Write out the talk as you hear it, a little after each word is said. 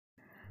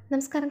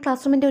നമസ്കാരം,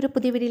 ക്ലാസ് റൂമിൻ്റെ ഒരു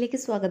പുതിയ വീഡിയോയിലേക്ക്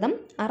സ്വാഗതം.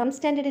 6ാം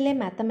സ്റ്റാൻഡേർഡിലെ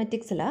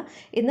മാത്തമാറ്റിക്സിൽ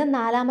ഇന്ന്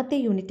 4ാമത്തെ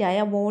യൂണിറ്റായ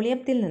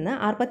വോളിയത്തിൽ നിന്ന്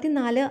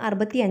 64,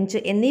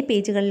 65 എന്നീ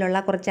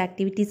പേജുകളിലുള്ള കുറച്ച്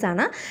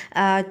ആക്ടിവിറ്റീസാണ്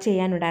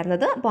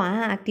ചെയ്യാനുണ്ടായിരുന്നത്. അപ്പോൾ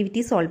ആ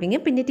ആക്ടിവിറ്റി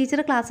സോൾവിങ്ങും പിന്നെ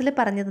ടീച്ചർ ക്ലാസ്സിൽ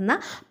പറഞ്ഞു തന്ന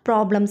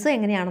പ്രോബ്ലംസ്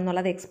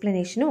എങ്ങനെയാണെന്നുള്ളത്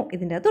എക്സ്പ്ലനേഷനും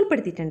ഇതിൻ്റെ അകത്ത്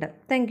ഉൾപ്പെടുത്തിയിട്ടുണ്ട്.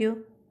 Thank you.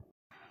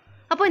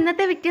 അപ്പോൾ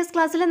ഇന്നത്തെ വിക്ടേഴ്സ്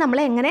ക്ലാസ്സിൽ നമ്മൾ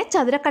എങ്ങനെ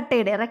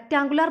ചതുരക്കട്ടയുടെ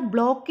റെക്റ്റാങ്കുലർ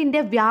ബ്ലോക്കിൻ്റെ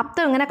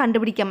വ്യാപ്തം എങ്ങനെ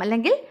കണ്ടുപിടിക്കാം,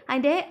 അല്ലെങ്കിൽ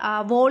അതിൻ്റെ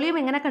വോളിയം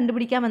എങ്ങനെ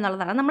കണ്ടുപിടിക്കാം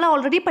എന്നുള്ളതാണ്. നമ്മൾ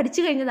ഓൾറെഡി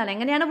പഠിച്ചു കഴിഞ്ഞതാണ്.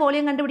 എങ്ങനെയാണ്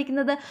വോളിയം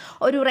കണ്ടുപിടിക്കുന്നത്?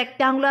 ഒരു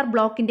റെക്റ്റാങ്കുലർ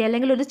ബ്ലോക്കിൻ്റെ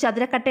അല്ലെങ്കിൽ ഒരു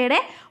ചതുരക്കട്ടയുടെ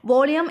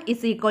volume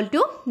is equal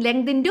to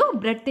length into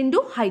breadth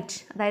into height.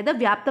 അതായത്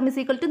വ്യാപ്തം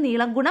ഇസ് ഈക്വൽ ടു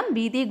നീളം ഗുണം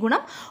വീതി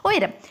ഗുണം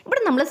ഉയരം.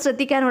 ഇവിടെ നമ്മൾ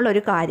ശ്രദ്ധിക്കാനുള്ള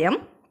ഒരു കാര്യം,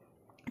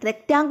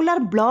 റെക്റ്റാങ്കുലർ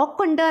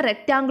ബ്ലോക്ക് ഉണ്ട്,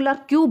 റെക്റ്റാങ്കുലർ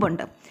ക്യൂബ്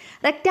ഉണ്ട്.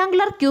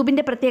 റെക്റ്റാങ്കുലർ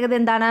ക്യൂബിൻ്റെ പ്രത്യേകത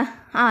എന്താണ്?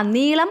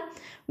 നീളം,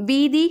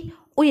 വീതി,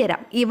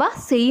 ഉയരം ഇവ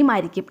സെയിം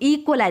ആയിരിക്കും,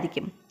 ഈക്വൽ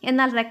ആയിരിക്കും.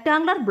 എന്നാൽ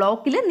റെക്റ്റാങ്കുലർ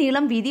ബ്ലോക്കിൽ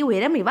നീളം, വീതി,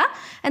 ഉയരം ഇവ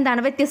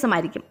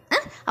വ്യത്യസ്തമായിരിക്കും.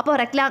 അപ്പോൾ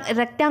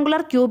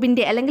റെക്റ്റാങ്കുലർ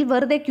ക്യൂബിൻ്റെ അല്ലെങ്കിൽ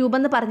വെറുതെ ക്യൂബ്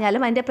എന്ന്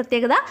പറഞ്ഞാലും അതിൻ്റെ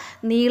പ്രത്യേകത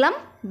നീളം,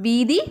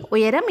 വീതി,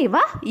 ഉയരം ഇവ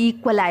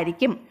ഈക്വൽ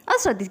ആയിരിക്കും. അത്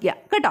ശ്രദ്ധിക്കുക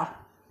കേട്ടോ.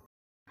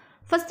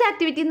 ഫസ്റ്റ്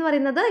ആക്ടിവിറ്റി എന്ന്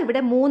പറയുന്നത്,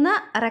 ഇവിടെ 3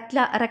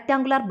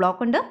 റെക്റ്റാങ്കുലർ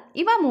ബ്ലോക്ക് ഉണ്ട്.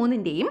 ഇവ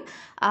 3ൻ്റെയും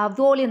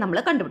വോളിയം നമ്മൾ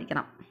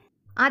കണ്ടുപിടിക്കണം.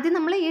 ആദ്യം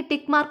നമ്മൾ ഈ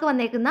ടിക്ക് മാർക്ക്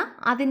വന്നേക്കുന്ന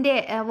അതിൻ്റെ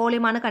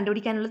വോളിയമാണ്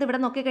കണ്ടുപിടിക്കാനുള്ളത്. ഇവിടെ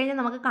നോക്കിക്കഴിഞ്ഞാൽ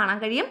നമുക്ക് കാണാൻ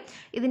കഴിയും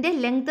ഇതിൻ്റെ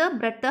ലെങ്ത്,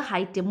 ബ്രെഡ്ത്ത്,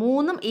 ഹൈറ്റ്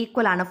 3ഉം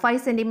ഈക്വൽ ആണ്,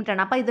 5 സെൻറ്റിമീറ്റർ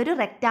ആണ്. അപ്പോൾ ഇതൊരു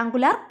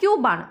റെക്റ്റാങ്കുലർ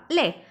ക്യൂബാണ്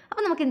അല്ലേ.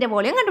 അപ്പോൾ നമുക്ക് ഇതിൻ്റെ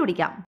വോളിയം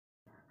കണ്ടുപിടിക്കാം.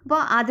 അപ്പോൾ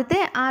ആദ്യത്തെ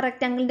ആ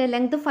റെക്റ്റാങ്കിളിൻ്റെ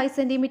length 5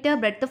 centimetre,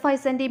 breadth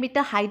 5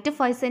 centimetre, height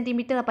 5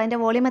 centimetre. അപ്പോൾ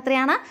അതിൻ്റെ വോളിയം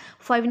എത്രയാണ്?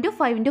 5 ×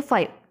 5 ×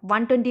 5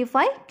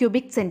 125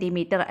 ക്യൂബിക്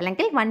സെൻറ്റിമീറ്റർ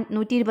അല്ലെങ്കിൽ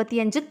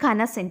 125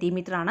 ഘന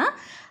സെൻറ്റിമീറ്റർ ആണ്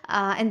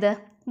എന്ത്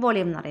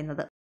വോളിയം എന്ന്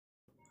പറയുന്നത്.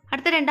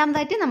 അടുത്ത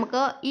രണ്ടാമതായിട്ട് നമുക്ക്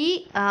ഈ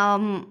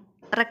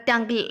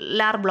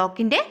റെക്റ്റാങ്കുലർ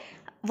ബ്ലോക്കിൻ്റെ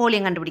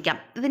വോളിയം കണ്ടുപിടിക്കാം.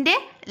 ഇതിൻ്റെ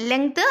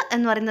ലെങ്ത്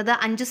എന്ന് പറയുന്നത്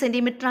 5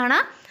 സെൻറ്റിമീറ്റർ ആണ്,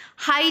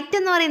 ഹൈറ്റ്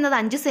എന്ന് പറയുന്നത്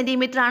 5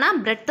 സെൻറ്റിമീറ്റർ ആണ്,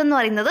 ബ്രെഡ്ത്ത് എന്ന്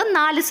പറയുന്നത്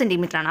 4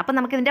 സെൻറ്റിമീറ്റർ ആണ്. അപ്പോൾ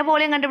നമുക്ക് ഇതിൻ്റെ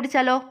വോളിയം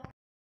കണ്ടുപിടിച്ചാലോ?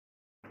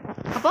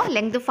 അപ്പോൾ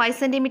length 5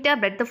 centimetre,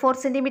 breadth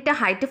 4 centimetre,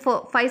 height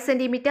 5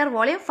 centimetre,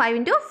 volume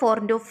 5 ×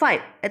 4 ×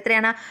 5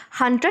 എത്രയാണ്?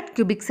 100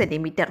 ക്യൂബിക്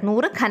സെൻറ്റിമീറ്റർ,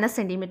 100 ഘന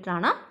സെൻറ്റിമീറ്റർ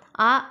ആണ്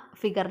ആ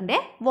ഫിഗറിൻ്റെ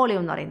വോളിയം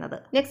എന്ന് പറയുന്നത്.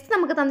 നെക്സ്റ്റ്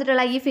നമുക്ക്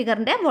തന്നിട്ടുള്ള ഈ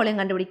ഫിഗറിൻ്റെ വോളിയം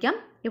കണ്ടുപിടിക്കാം.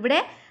 ഇവിടെ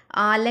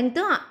length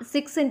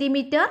 6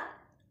 centimetre,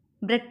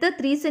 breadth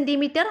 3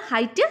 centimetre,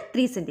 height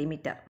 3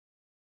 centimetre.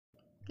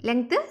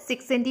 Length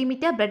 6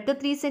 centimetre, breadth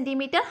 3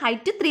 centimetre,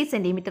 height 3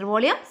 centimetre,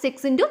 volume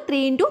 6 ×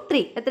 3 ×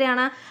 3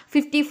 എത്രയാണ്?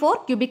 54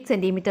 ക്യൂബിക്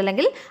സെൻറ്റിമീറ്റർ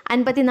അല്ലെങ്കിൽ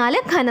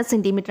 54 ഘന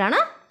സെൻറ്റിമീറ്റർ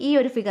ആണ് ഈ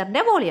ഒരു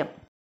ഫിഗറിൻ്റെ വോളിയം.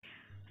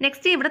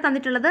 നെക്സ്റ്റ് ഇവിടെ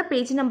തന്നിട്ടുള്ളത്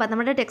പേജ് നമ്പർ,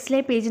 നമ്മുടെ ടെക്സ്റ്റിലെ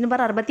പേജ് നമ്പർ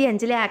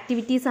 65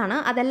 ആക്ടിവിറ്റീസ് ആണ്.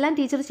 അതെല്ലാം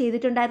ടീച്ചർ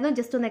ചെയ്തിട്ടുണ്ടായിരുന്നു.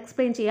 ജസ്റ്റ് ഒന്ന്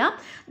എക്സ്പ്ലെയിൻ ചെയ്യാം.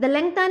 The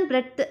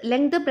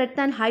length,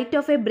 breadth and height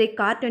of A brick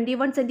R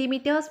 21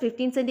 centimetres,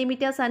 15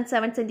 centimetres and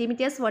 7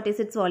 centimetres. What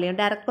is its volume?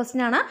 Direct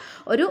question ആണ്.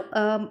 ഒരു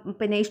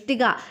പിന്നെ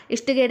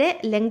ഇഷ്ടികയുടെ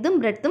ലെങ്തും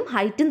ബ്രെഡ്ത്തും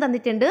ഹൈറ്റും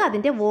തന്നിട്ടുണ്ട്.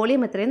 അതിൻ്റെ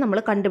വോളിയം എത്രയും നമ്മൾ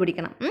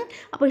കണ്ടുപിടിക്കണം.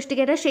 അപ്പോൾ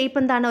ഇഷ്ടികയുടെ ഷേപ്പ്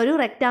എന്താണ്? ഒരു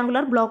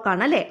റെക്റ്റാങ്കുലർ ബ്ലോക്ക്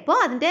ആണ് അല്ലേ. അപ്പോൾ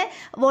അതിൻ്റെ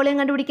വോളിയം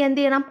കണ്ടുപിടിക്കാൻ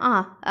എന്ത് ചെയ്യണം?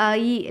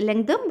 ഈ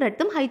ലെങ്തും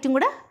ബ്രെഡ്ത്തും ഹൈറ്റും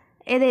കൂടെ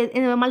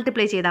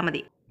മൾട്ടിപ്ലൈ ചെയ്താൽ മതി.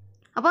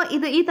 അപ്പോൾ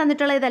ഈ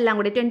തന്നിട്ടുള്ള ഇതെല്ലാം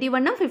കൂടി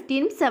 21ഉം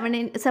 15ഉം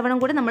 7ഉം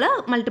കൂടി നമ്മൾ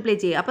മൾട്ടിപ്ലൈ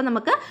ചെയ്യുക. അപ്പോൾ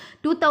നമുക്ക്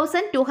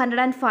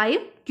 2205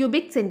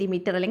 ക്യൂബിക്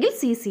സെൻറ്റിമീറ്റർ അല്ലെങ്കിൽ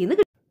CC എന്ന്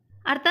കിട്ടും.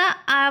 അടുത്ത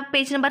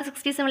പേജ് നമ്പർ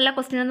 67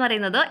 ക്വസ്റ്റ്യൻ എന്ന്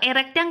പറയുന്നത്, A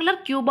rectangular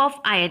cube of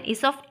iron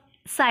is of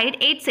side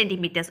 8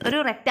 centimetres. ഒരു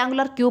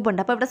റെക്റ്റാങ്കുലർ ക്യൂബ്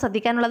ഉണ്ട്. അപ്പോൾ ഇവിടെ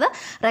ശ്രദ്ധിക്കാനുള്ളത്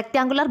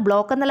റെക്റ്റാങ്കുലർ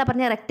ബ്ലോക്ക് എന്നല്ല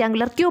പറഞ്ഞ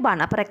റെക്റ്റാങ്കുലർ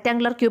ക്യൂബാണ്. അപ്പോൾ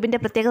റെക്റ്റാങ്കുലർ ക്യൂബിൻ്റെ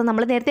പ്രത്യേകത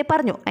നമ്മൾ നേരത്തെ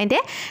പറഞ്ഞു, അതിൻ്റെ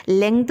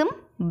ലെങ്തും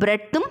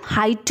ബ്രെഡ്ത്തും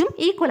ഹൈറ്റും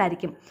ഈക്വൽ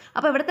ആയിരിക്കും.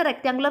 അപ്പോൾ ഇവിടുത്തെ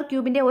റെക്റ്റാങ്കുലർ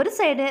ക്യൂബിൻ്റെ ഒരു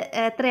സൈഡ്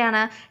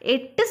എത്രയാണ്?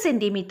 8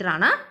 സെൻറ്റിമീറ്റർ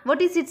ആണ്.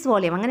 What is its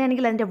volume?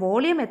 അങ്ങനെയാണെങ്കിൽ അതിൻ്റെ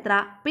വോളിയം എത്ര?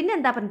 പിന്നെ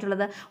എന്താ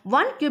പറഞ്ഞിട്ടുള്ളത്?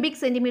 1 cubic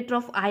centimetre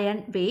of iron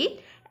weight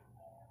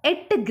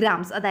 8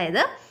 grams.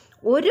 അതായത്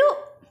ഒരു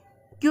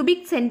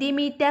ക്യൂബിക്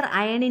സെൻറ്റിമീറ്റർ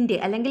അയണിൻ്റെ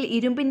അല്ലെങ്കിൽ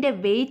ഇരുമ്പിൻ്റെ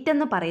വെയ്റ്റ്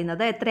എന്ന്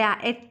പറയുന്നത് എത്രയാണ്?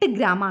 8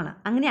 ഗ്രാമാണ്.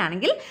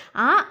 അങ്ങനെയാണെങ്കിൽ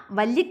ആ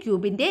വലിയ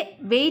ക്യൂബിൻ്റെ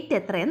വെയ്റ്റ്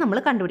എത്രയെന്ന് നമ്മൾ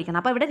കണ്ടുപിടിക്കണം.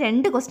 അപ്പോൾ ഇവിടെ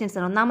 2 ക്വസ്റ്റ്യൻസ്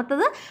ആണ്.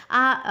 ഒന്നാമത്തത്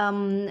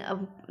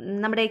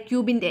നമ്മുടെ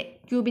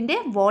ക്യൂബിൻ്റെ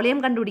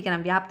വോളിയം കണ്ടുപിടിക്കണം,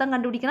 വ്യാപ്തം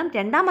കണ്ടുപിടിക്കണം.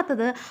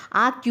 രണ്ടാമത്തത്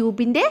ആ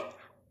ക്യൂബിൻ്റെ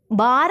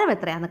ഭാരം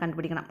എത്രയാണെന്ന്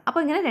കണ്ടുപിടിക്കണം.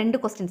 അപ്പോൾ ഇങ്ങനെ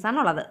 2 ക്വസ്റ്റ്യൻസ്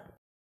ആണുള്ളത്.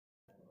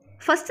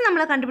 ഫസ്റ്റ്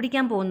നമ്മൾ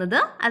കണ്ടുപിടിക്കാൻ പോകുന്നത്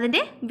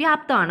അതിൻ്റെ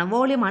വ്യാപ്തമാണ്,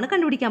 വോളിയമാണ്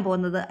കണ്ടുപിടിക്കാൻ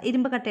പോകുന്നത്.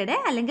 ഇരുമ്പ് കട്ടയുടെ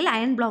അല്ലെങ്കിൽ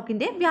അയൺ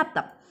ബ്ലോക്കിൻ്റെ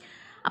വ്യാപ്തം.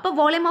 അപ്പോൾ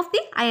volume of the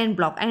iron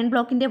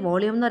ബ്ലോക്കിൻ്റെ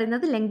volume എന്ന്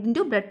പറയുന്നത് length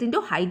into breadth into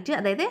height.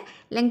 അതായത്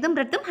ലെങ്തും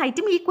ബ്രെഡ്ത്തും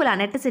ഹൈറ്റും ഈക്വൽ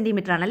ആണ്, 8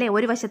 സെൻറ്റിമീറ്റർ ആണ് അല്ലേ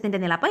ഒരു വശത്തിൻ്റെ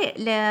നീളം. അപ്പോൾ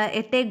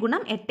 8 ×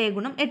 8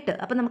 × 8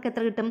 അപ്പോൾ നമുക്ക്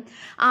എത്ര കിട്ടും?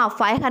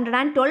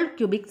 512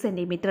 ക്യൂബിക്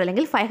സെൻറ്റിമീറ്റർ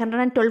അല്ലെങ്കിൽ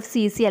 512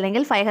 CC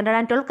അല്ലെങ്കിൽ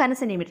 512 ഘന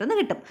സെൻറ്റിമീറ്റർ എന്ന്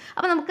കിട്ടും.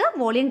 അപ്പോൾ നമുക്ക്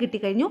വോളിയം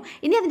കിട്ടിക്കഴിഞ്ഞു.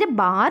 ഇനി അതിൻ്റെ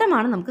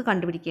ഭാരമാണ് നമുക്ക്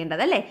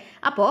കണ്ടുപിടിക്കേണ്ടത് അല്ലേ.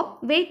 അപ്പോൾ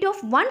weight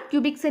of 1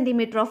 cubic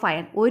centimetre of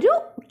iron, ഒരു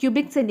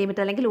ക്യൂബിക്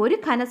സെൻറ്റിമീറ്റർ അല്ലെങ്കിൽ ഒരു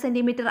ഘന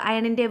സെൻറ്റിമീറ്റർ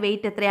അയണിൻ്റെ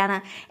വെയ്റ്റ് എത്രയാണ്?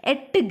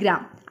 8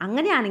 ഗ്രാം.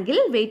 അങ്ങനെയാണെങ്കിൽ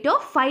weight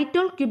of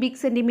 512 cubic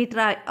centimetre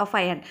of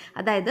iron,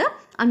 അതായത്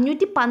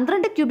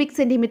 512 ക്യൂബിക്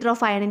സെൻറ്റിമീറ്റർ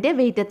ഓഫ് അയണിൻ്റെ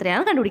വെയ്റ്റ്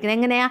എത്രയാണ് കണ്ടുപിടിക്കുന്നത്?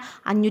 എങ്ങനെയാണ്?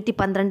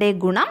 512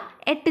 ×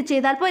 8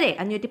 ചെയ്താൽ പോരെ.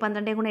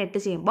 512 × 8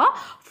 ചെയ്യുമ്പോൾ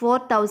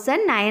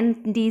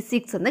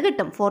 4096 എന്ന്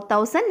കിട്ടും.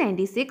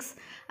 4096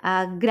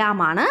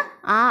 ഗ്രാമാണ്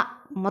ആ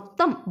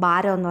മൊത്തം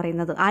ഭാരം എന്ന്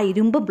പറയുന്നത്. ആ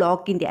ഇരുമ്പ്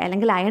ബ്ലോക്കിൻ്റെ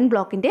അല്ലെങ്കിൽ അയൺ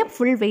ബ്ലോക്കിൻ്റെ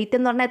ഫുൾ വെയിറ്റ്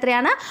എന്ന് പറഞ്ഞാൽ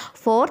എത്രയാണ്?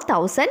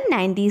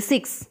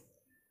 4096.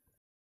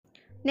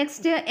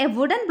 Next, a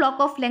wooden block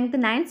of length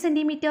 9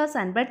 centimeters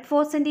and breadth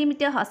 4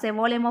 centimeter has a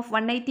volume of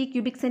 180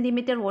 cubic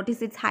centimeter. What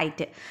is its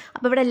height?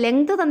 അപ്പോൾ ഇവിടെ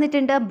ലെങ്ത്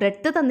തന്നിട്ടുണ്ട്,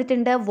 ബ്രെഡ്ത്ത്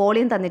തന്നിട്ടുണ്ട്,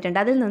 വോളിയം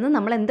തന്നിട്ടുണ്ട്. അതിൽ നിന്ന്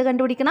നമ്മൾ എന്ത്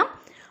കണ്ടുപിടിക്കണം?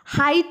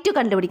 ഹൈറ്റ്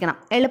കണ്ടുപിടിക്കണം.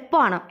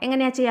 എളുപ്പമാണ്.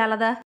 എങ്ങനെയാണ്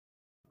ചെയ്യാനുള്ളത്?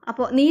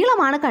 അപ്പോൾ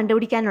നീളമാണ്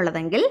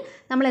കണ്ടുപിടിക്കാനുള്ളതെങ്കിൽ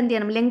നമ്മൾ എന്ത്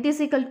ചെയ്യണം? Length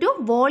is equal to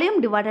volume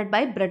divided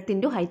by breadth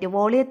into height.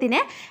 വോളിയത്തിനെ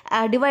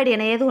divide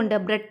ചെയ്യണം. ഏതുകൊണ്ട്?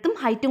 ബ്രെഡ്ത്തും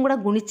ഹൈറ്റും കൂടെ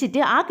ഗുണിച്ചിട്ട്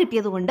ആ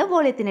കിട്ടിയത് കൊണ്ട്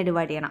വോളിയത്തിനെ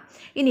ഡിവൈഡ് ചെയ്യണം.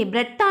 ഇനി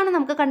ബ്രെഡ്ത്താണ്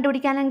നമുക്ക്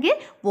കണ്ടുപിടിക്കാനെങ്കിൽ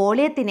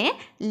വോളിയത്തിനെ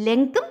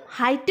ലെങ്ത്തും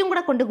ഹൈറ്റും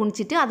കൂടെ കൊണ്ട്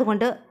ഗുണിച്ചിട്ട്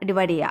അതുകൊണ്ട്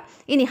ഡിവൈഡ് ചെയ്യുക.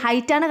 ഇനി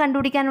ഹൈറ്റാണ്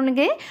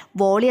കണ്ടുപിടിക്കാനുണ്ടെങ്കിൽ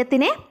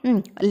വോളിയത്തിനെ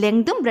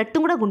ലെങ്ത്തും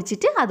ബ്രെഡ്ത്തും കൂടെ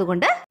ഗുണിച്ചിട്ട്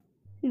അതുകൊണ്ട്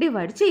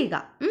ഡിവൈഡ്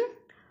ചെയ്യുക.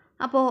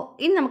 അപ്പോൾ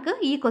ഇനി നമുക്ക്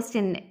ഈ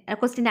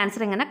ക്വസ്റ്റ്യൻ്റെ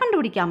ആൻസർ എങ്ങനെ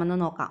കണ്ടുപിടിക്കാമെന്ന്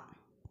നോക്കാം.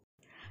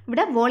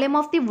 ഇവിടെ volume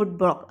of the would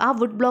block, ആ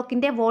വുഡ്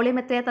ബ്ലോക്കിൻ്റെ വോളിയം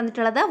എത്രയാണ്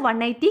തന്നിട്ടുള്ളത്?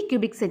 180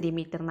 ക്യൂബിക്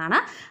സെൻറ്റിമീറ്റർ എന്നാണ്.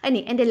 ഇനി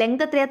എൻ്റെ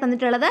ലെങ്ത് എത്രയാണ്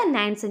തന്നിട്ടുള്ളത്?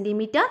 9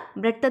 സെൻറ്റിമീറ്റർ.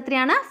 ബ്രെഡ്ത്ത്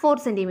എത്രയാണ്?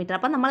 4 സെൻറ്റിമീറ്റർ.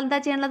 അപ്പോൾ നമ്മൾ എന്താ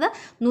ചെയ്യേണ്ടത്?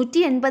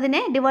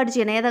 180നെ ഡിവൈഡ്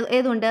ചെയ്യണം.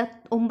 ഏതുകൊണ്ട്?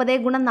 9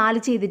 ഗുണം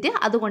 4 ചെയ്തിട്ട്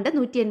അതുകൊണ്ട്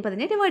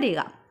 180നെ ഡിവൈഡ്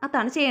ചെയ്യുക.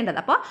 അതാണ്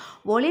ചെയ്യേണ്ടത്. അപ്പോൾ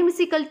volume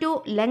is equal to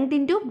length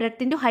into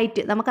breadth into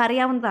height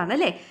നമുക്കറിയാവുന്നതാണ്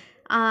അല്ലേ?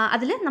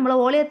 അതിൽ നമ്മൾ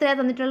വോളിയം എത്രയാണ്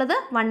തന്നിട്ടുള്ളത്?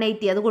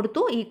 180 അത്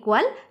കൊടുത്തു.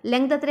 ഈക്വൽ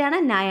ലെങ്ത് എത്രയാണ്?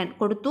 9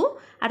 കൊടുത്തു.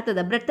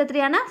 അടുത്തത് ബ്രെഡ്ത്ത്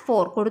എത്രയാണ്?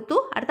 4 കൊടുത്തു.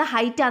 അടുത്ത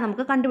ഹൈറ്റാണ്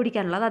നമുക്ക്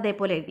കണ്ടുപിടിക്കാനുള്ളത്.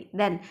 അതേപോലെ എഴുതി.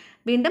 ദെൻ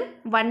വീണ്ടും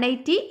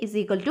 180 ഇസ്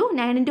ഈക്വൽ ടു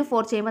 9 ഇൻറ്റു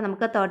 4 ചെയ്യുമ്പോൾ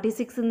നമുക്ക്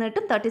 36 എന്ന്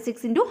കിട്ടും.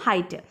 36 ഇൻറ്റു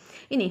ഹൈറ്റ്.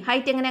 ഇനി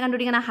ഹൈറ്റ് എങ്ങനെ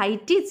കണ്ടുപിടിക്കണം?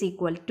 Height is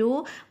equal to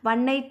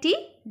 180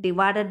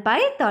 divided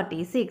by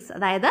 36.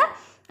 അതായത്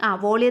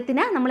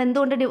വോളിയത്തിന് നമ്മൾ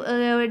എന്തുകൊണ്ട്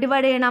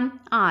ഡിവൈഡ് ചെയ്യണം?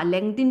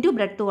 ലെങ്ത് ഇൻറ്റു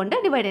ബ്രെഡ്ത്ത് കൊണ്ട്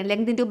ഡിവൈഡ് ചെയ്യണം.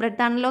 ലെങ്ത് ഇൻറ്റു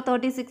ബ്രെഡ്ത്ത് ആണല്ലോ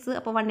 36.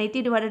 അപ്പോൾ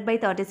 180 ഡിവൈഡഡ് ബൈ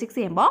 36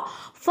 ചെയ്യുമ്പോൾ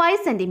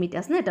 5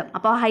 സെൻറ്റിമീറ്റേഴ്സ് കിട്ടും.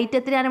 അപ്പോൾ ഹൈറ്റ്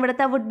എത്രയാണ്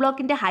ഇവിടുത്തെ വുഡ്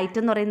ബ്ലോക്കിൻ്റെ ഹൈറ്റ്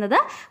എന്ന് പറയുന്നത്?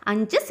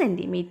 5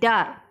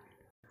 സെൻറ്റിമീറ്റർ.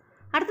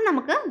 അടുത്ത്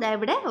നമുക്ക്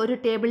ഇവിടെ ഒരു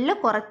ടേബിളിൽ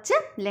കുറച്ച്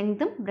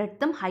ലെങ്തും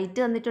ബ്രെഡ്ത്തും ഹൈറ്റ്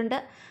തന്നിട്ടുണ്ട്.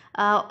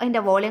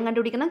 അതിൻ്റെ വോളിയം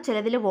കണ്ടുപിടിക്കണം.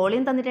 ചിലതിൽ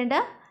വോളിയം തന്നിട്ടുണ്ട്,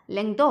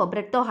 ലെങ്തോ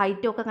ബ്രെഡ്ത്തോ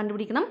ഹൈറ്റോ ഒക്കെ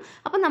കണ്ടുപിടിക്കണം.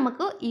 അപ്പോൾ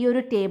നമുക്ക് ഈ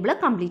ഒരു ടേബിൾ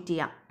കംപ്ലീറ്റ്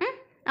ചെയ്യാം.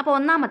 അപ്പോൾ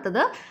ഒന്നാമത്തത്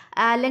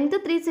length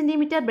 3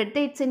 centimetre, breadth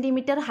 8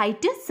 centimetre,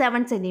 height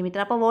 7 centimetre.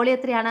 അപ്പോൾ വോളിയം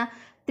എത്രയാണ്?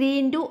 3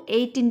 ഇൻറ്റു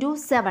 8 ഇൻറ്റു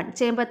 7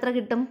 ചെയ്യുമ്പോൾ എത്ര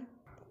കിട്ടും?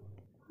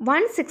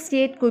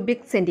 168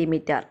 ക്യൂബിക്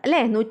സെൻറ്റിമീറ്റർ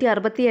അല്ലേ?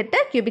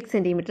 168 ക്യൂബിക്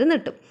സെൻറ്റിമീറ്റർ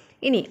കിട്ടും.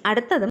 ഇനി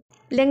അടുത്തത്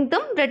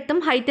ലെങ്തും ബ്രെഡ്ത്തും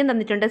ഹൈറ്റും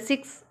തന്നിട്ടുണ്ട്.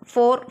 6,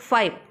 4,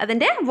 5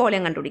 അതിൻ്റെ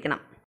വോളിയം കണ്ടുപിടിക്കണം.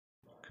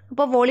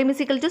 അപ്പോൾ volume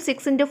is equal to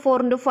 6 into 4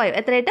 into 5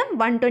 എത്രയായിട്ട്?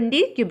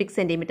 120 cubic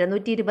centimetre.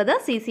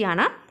 120 cc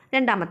ആണ്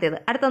രണ്ടാമത്തേത്.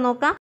 അടുത്ത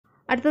നോക്കാം.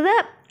 അടുത്തത്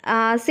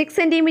 6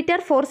 സെൻറ്റിമീറ്റർ,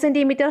 4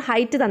 സെൻറ്റിമീറ്റർ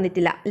ഹൈറ്റ്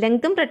തന്നിട്ടില്ല.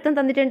 ലെങ്ത്തും ബ്രെഡ്ത്തും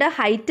തന്നിട്ടുണ്ട്,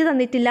 ഹൈറ്റ്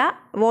തന്നിട്ടില്ല,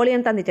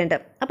 വോളിയം തന്നിട്ടുണ്ട്.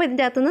 അപ്പോൾ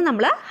ഇതിൻ്റെ അകത്തുനിന്ന്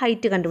നമ്മൾ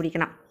ഹൈറ്റ്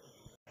കണ്ടുപിടിക്കണം.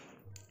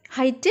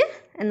 ഹൈറ്റ്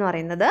എന്ന്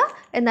പറയുന്നത്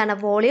എന്താണ്?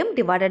 Volume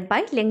divided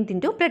by length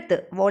into breadth.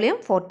 Volume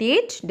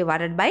 48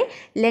 divided by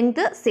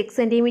length 6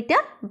 centimetre,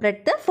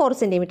 breadth 4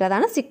 centimetre.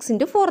 അതാണ് 6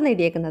 ഇൻറ്റു 4 എന്ന്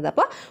എഴുതിയേക്കുന്നത്.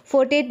 അപ്പോൾ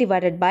 48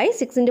 ഡിവൈഡഡ് ബൈ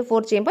 6 ഇൻറ്റു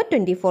 4 ചെയ്യുമ്പോൾ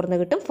 24 എന്ന്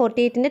കിട്ടും.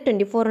 48നെ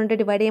 24 കൊണ്ട്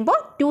ഡിവൈഡ് ചെയ്യുമ്പോൾ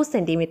 2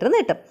 സെൻറ്റിമീറ്റർ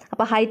എന്ന് കിട്ടും.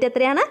 അപ്പോൾ ഹൈറ്റ്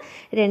എത്രയാണ്?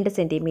 2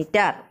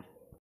 സെൻറ്റിമീറ്റർ.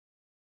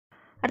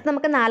 അടുത്ത്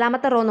നമുക്ക്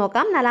നാലാമത്തെ റോ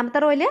നോക്കാം. നാലാമത്തെ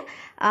റോയിൽ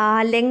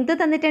ലെങ്ത്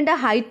തന്നിട്ടുണ്ട്,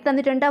 ഹൈറ്റ്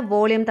തന്നിട്ടുണ്ട്,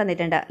 വോളിയം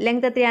തന്നിട്ടുണ്ട്.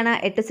 ലെങ്ത് എത്രയാണ്?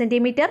 8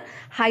 centimetre,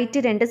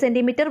 height 2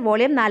 centimetre,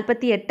 volume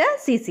 48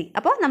 cc.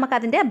 അപ്പോൾ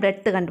നമുക്കതിൻ്റെ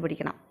ബ്രെഡ്ത്ത്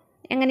കണ്ടുപിടിക്കണം.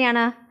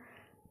 എങ്ങനെയാണ്?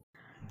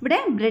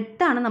 ഇവിടെ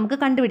ബ്രെഡ്ത്താണ് നമുക്ക്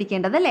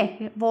കണ്ടുപിടിക്കേണ്ടത് അല്ലേ?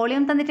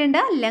 വോളിയം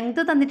തന്നിട്ടുണ്ട്,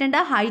 ലെങ്ത് തന്നിട്ടുണ്ട്,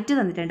 ഹൈറ്റ്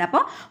തന്നിട്ടുണ്ട്.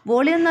 അപ്പോൾ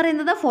വോളിയം എന്ന്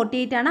പറയുന്നത്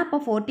 48 ആണ്.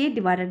 അപ്പോൾ 48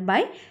 divided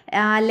by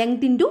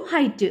length into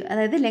height.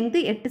 അതായത് ലെങ്ത്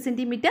 8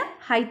 സെൻറ്റിമീറ്റർ,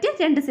 ഹൈറ്റ്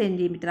 2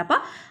 സെൻറ്റിമീറ്റർ. അപ്പോൾ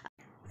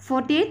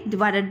 48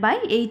 ഡിവൈഡഡ് ബൈ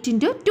 8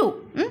 ഇൻറ്റു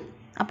 2.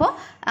 അപ്പോൾ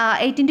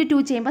 8 ഇൻറ്റു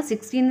 2 ചെയ്യുമ്പോൾ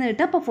 16 എന്ന്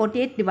കിട്ടും. അപ്പോൾ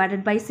 48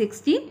 ഡിവൈഡഡ് ബൈ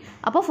 16.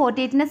 അപ്പോൾ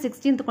 48നെ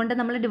 16 കൊണ്ട്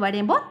നമ്മൾ ഡിവൈഡ്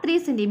ചെയ്യുമ്പോൾ 3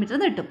 സെൻറ്റിമീറ്റർ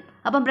കിട്ടും.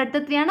 അപ്പോൾ ബ്രെഡ്ത്ത്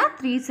എത്രയാണ്?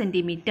 3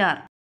 സെൻറ്റിമീറ്റർ.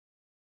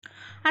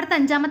 അടുത്ത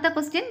അഞ്ചാമത്തെ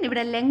ക്വസ്റ്റ്യൻ.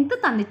 ഇവിടെ ലെങ്ത്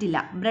തന്നിട്ടില്ല,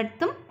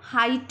 ബ്രെഡ്ത്തും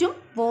ഹൈറ്റും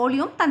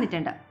വോളിയവും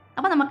തന്നിട്ടുണ്ട്.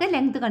 അപ്പോൾ നമുക്ക്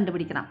ലെങ്ത്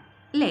കണ്ടുപിടിക്കണം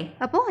അല്ലേ?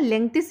 അപ്പോൾ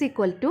length is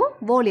equal to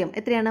volume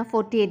എത്രയാണ്?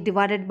 48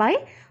 ഡിവൈഡഡ് ബൈ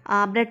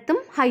ബ്രെഡ്ത്തും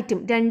ഹൈറ്റും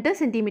 2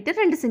 സെൻറ്റിമീറ്റർ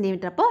 2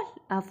 സെൻറ്റിമീറ്റർ. അപ്പോൾ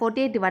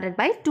 48 ഡിവൈഡഡ്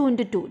ബൈ 2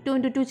 ഇൻറ്റു 2 2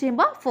 ഇൻറ്റു 2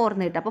 ചെയ്യുമ്പോൾ 4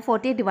 എന്ന് കിട്ടും. അപ്പോൾ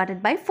 48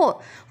 ഡിവൈഡഡ് ബൈ 4.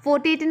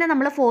 48നെ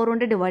നമ്മൾ 4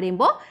 കൊണ്ട് ഡിവൈഡ്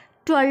ചെയ്യുമ്പോൾ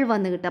 12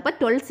 എന്ന് കിട്ടും. അപ്പോൾ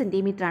 12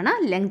 സെൻറ്റിമീറ്റർ ആണ്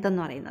ലെങ്ത്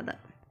എന്ന് പറയുന്നത്.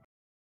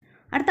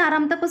 അടുത്ത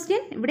ആറാമത്തെ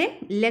ക്വസ്റ്റ്യൻ. ഇവിടെ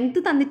ലെങ്ത്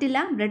തന്നിട്ടില്ല,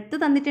 ബ്രെഡ്ത്ത്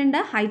തന്നിട്ടുണ്ട്,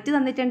 ഹൈറ്റ്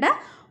തന്നിട്ടുണ്ട്,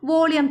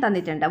 വോളിയം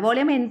തന്നിട്ടുണ്ട്.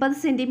 Volume 80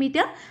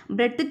 centimetre,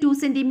 breadth 2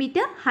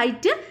 centimetre,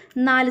 height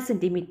 4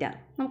 centimetre.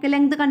 നമുക്ക്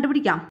ലെങ്ത്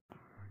കണ്ടുപിടിക്കാം.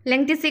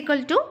 Length is equal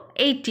to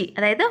 80.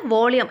 അതായത്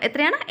വോളിയം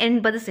എത്രയാണ്?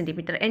 80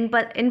 centimetre.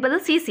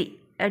 80 cc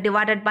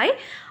divided by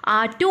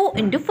 2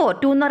 into 4.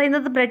 2 എന്ന്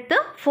പറയുന്നത് ബ്രെഡ്ത്ത്,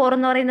 4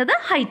 എന്ന് പറയുന്നത്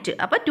ഹൈറ്റ്.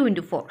 അപ്പോൾ 2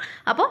 ഇൻറ്റു 4.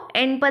 അപ്പോൾ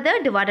 80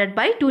 ഡിവൈഡഡ്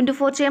ബൈ 2 ഇൻറ്റു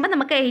 4 ചെയ്യുമ്പോൾ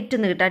നമുക്ക് 8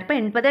 എന്ന് കിട്ടും. അപ്പോൾ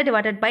 80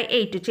 ഡിവൈഡഡ് ബൈ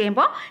 8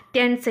 ചെയ്യുമ്പോൾ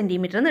 10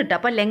 സെൻറ്റിമീറ്റർ എന്ന് കിട്ടും.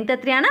 അപ്പോൾ ലെങ്ത്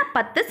എത്രയാണ്?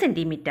 10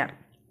 സെൻറ്റിമീറ്റർ.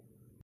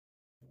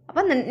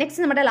 അപ്പോൾ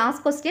നെക്സ്റ്റ് നമ്മുടെ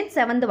ലാസ്റ്റ് ക്വസ്റ്റ്യൻ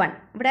 7th വൺ.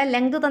 ഇവിടെ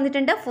ലെങ്ത്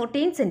തന്നിട്ടുണ്ട്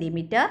 14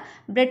 സെൻറ്റിമീറ്റർ,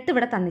 ബ്രെഡ്ത്ത്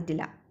ഇവിടെ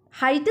തന്നിട്ടില്ല,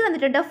 ഹൈറ്റ്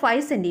തന്നിട്ടുണ്ട്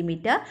 5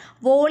 സെൻറ്റിമീറ്റർ,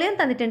 വോളിയം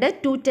തന്നിട്ടുണ്ട്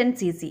 210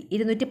 cc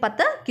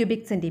 210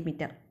 ക്യൂബിക്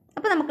സെൻറ്റിമീറ്റർ.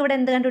 അപ്പോൾ നമുക്കിവിടെ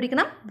എന്ത്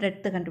കണ്ടുപിടിക്കണം?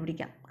 ബ്രെഡ്ത്ത്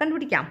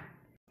കണ്ടുപിടിക്കാം.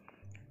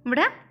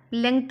 ഇവിടെ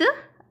ലെങ്ത്ത്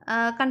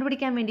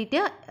കണ്ടുപിടിക്കാൻ വേണ്ടിയിട്ട്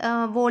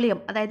വോളിയം,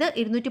 അതായത്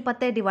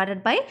 210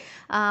 divided by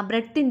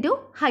breadth into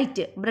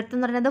height. Breadth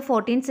എന്ന് പറയുന്നത്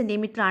 14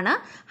 സെൻറ്റിമീറ്റർ ആണ്,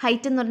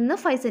 ഹൈറ്റ് എന്ന് പറയുന്നത്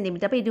 5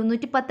 സെൻറ്റിമീറ്റർ. അപ്പോൾ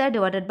 210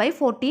 ഡിവൈഡഡ് ബൈ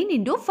 14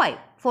 ഇൻറ്റു 5.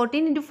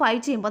 14 ഇൻറ്റു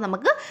 5 ചെയ്യുമ്പോൾ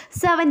നമുക്ക്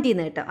 70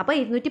 എന്ന് കിട്ടും. അപ്പോൾ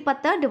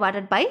 210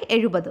 ഡിവൈഡഡ് ബൈ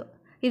 70.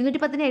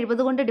 210നെ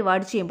 70 കൊണ്ട്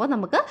ഡിവൈഡ് ചെയ്യുമ്പോൾ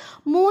നമുക്ക്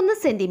 3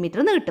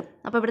 സെൻറ്റിമീറ്റർ എന്ന് കിട്ടും.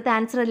 അപ്പോൾ ഇവിടുത്തെ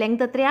ആൻസർ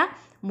ലെങ്ത് എത്രയാണ്?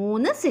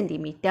 3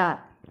 സെൻറ്റിമീറ്റർ.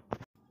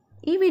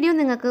 ഈ വീഡിയോ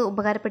നിങ്ങൾക്ക്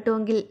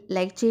ഉപകാരപ്പെട്ടുവെങ്കിൽ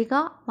ലൈക്ക് ചെയ്യുക,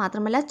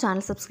 മാത്രമല്ല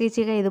ചാനൽ സബ്സ്ക്രൈബ്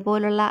ചെയ്യുക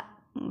ഇതുപോലുള്ള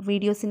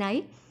വീഡിയോസിനായി,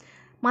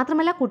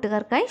 മാത്രമല്ല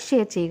കൂട്ടുകാർക്കായി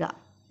ഷെയർ ചെയ്യുക.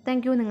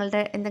 Thank you.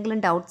 നിങ്ങളുടെ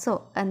എന്തെങ്കിലും ഡൗട്ട്സോ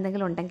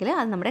എന്തെങ്കിലും ഉണ്ടെങ്കിൽ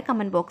അത് നമ്മുടെ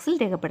കമൻറ്റ് ബോക്സിൽ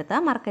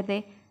രേഖപ്പെടുത്താൻ മറക്കരുതേ.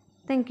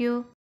 Thank you.